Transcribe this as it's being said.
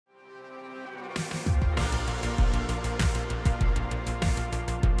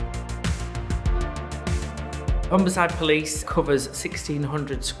Humberside Police covers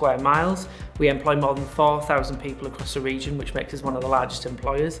 1,600 square miles. We employ more than 4,000 people across the region, which makes us one of the largest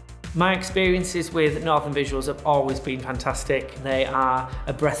employers. My experiences with Northern Visuals have always been fantastic. They are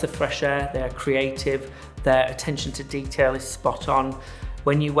a breath of fresh air, they are creative, their attention to detail is spot on.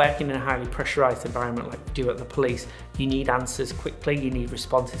 When you work in a highly pressurised environment like we do at the police, you need answers quickly, you need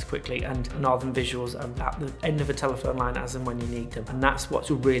responses quickly, and Northern Visuals are at the end of a telephone line as and when you need them. And that's what's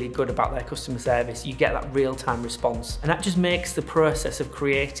really good about their customer service. You get that real-time response. And that just makes the process of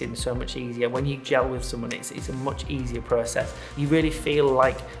creating so much easier. When you gel with someone, it's a much easier process. You really feel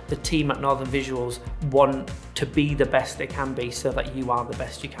like the team at Northern Visuals want to be the best they can be so that you are the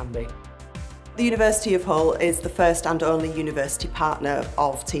best you can be. The University of Hull is the first and only university partner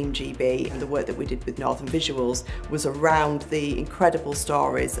of Team GB, and the work that we did with Northern Visuals was around the incredible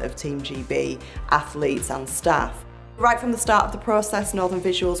stories of Team GB athletes and staff. Right from the start of the process, Northern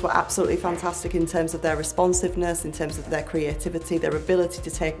Visuals were absolutely fantastic in terms of their responsiveness, in terms of their creativity, their ability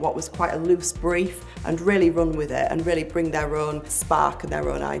to take what was quite a loose brief and really run with it and really bring their own spark and their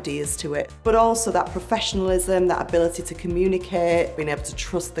own ideas to it. But also that professionalism, that ability to communicate, being able to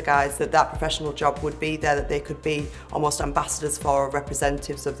trust the guys that that professional job would be there, that they could be almost ambassadors for, or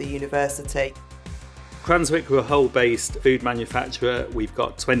representatives of the university. Cranswick, we're a Hull-based food manufacturer. We've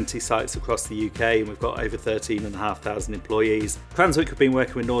got 20 sites across the UK and we've got over 13,500 employees. Cranswick have been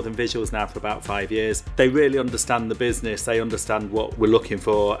working with Northern Visuals now for about 5 years. They really understand the business, they understand what we're looking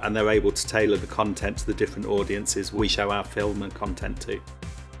for, and they're able to tailor the content to the different audiences we show our film and content to.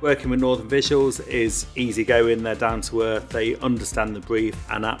 Working with Northern Visuals is easy going, they're down to earth, they understand the brief,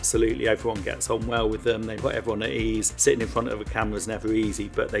 and absolutely everyone gets on well with them. They put everyone at ease. Sitting in front of a camera is never easy,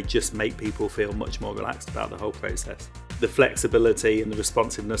 but they just make people feel much more relaxed about the whole process. The flexibility and the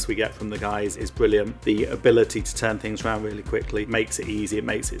responsiveness we get from the guys is brilliant. The ability to turn things around really quickly makes it easy, it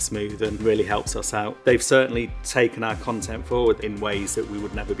makes it smooth, and really helps us out. They've certainly taken our content forward in ways that we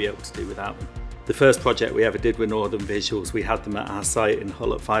would never be able to do without them. The first project we ever did with Northern Visuals, we had them at our site in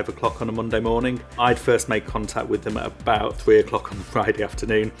Hull at 5 o'clock on a Monday morning. I'd first made contact with them at about 3 o'clock on the Friday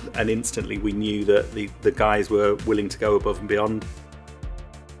afternoon, and instantly we knew that the guys were willing to go above and beyond.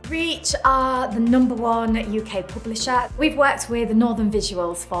 Reach are the #1 UK publisher. We've worked with Northern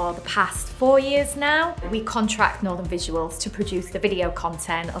Visuals for the past 4 years now. We contract Northern Visuals to produce the video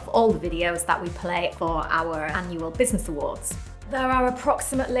content of all the videos that we play for our annual business awards. There are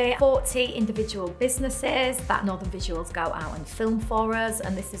approximately 40 individual businesses that Northern Visuals go out and film for us,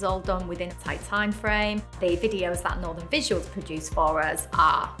 and this is all done within a tight time frame. The videos that Northern Visuals produce for us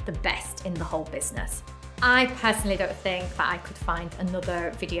are the best in the whole business. I personally don't think that I could find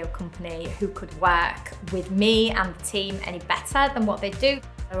another video company who could work with me and the team any better than what they do.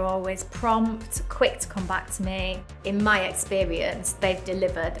 They're always prompt, quick to come back to me. In my experience, they've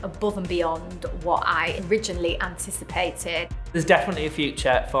delivered above and beyond what I originally anticipated. There's definitely a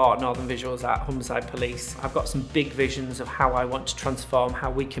future for Northern Visuals at Humberside Police. I've got some big visions of how I want to transform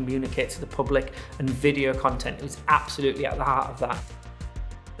how we communicate to the public, and video content is absolutely at the heart of that.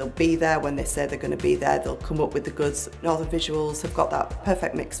 They'll be there when they say they're going to be there, they'll come up with the goods. Northern Visuals have got that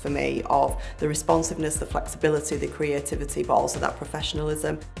perfect mix for me of the responsiveness, the flexibility, the creativity, but also that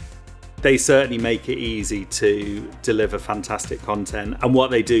professionalism. They certainly make it easy to deliver fantastic content, and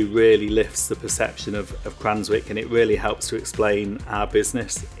what they do really lifts the perception of Cranswick, and it really helps to explain our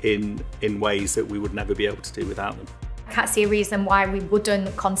business in ways that we would never be able to do without them. I can't see a reason why we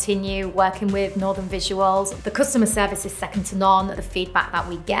wouldn't continue working with Northern Visuals. The customer service is second to none. The feedback that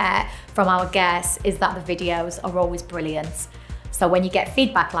we get from our guests is that the videos are always brilliant. So when you get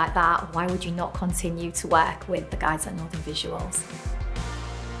feedback like that, why would you not continue to work with the guys at Northern Visuals?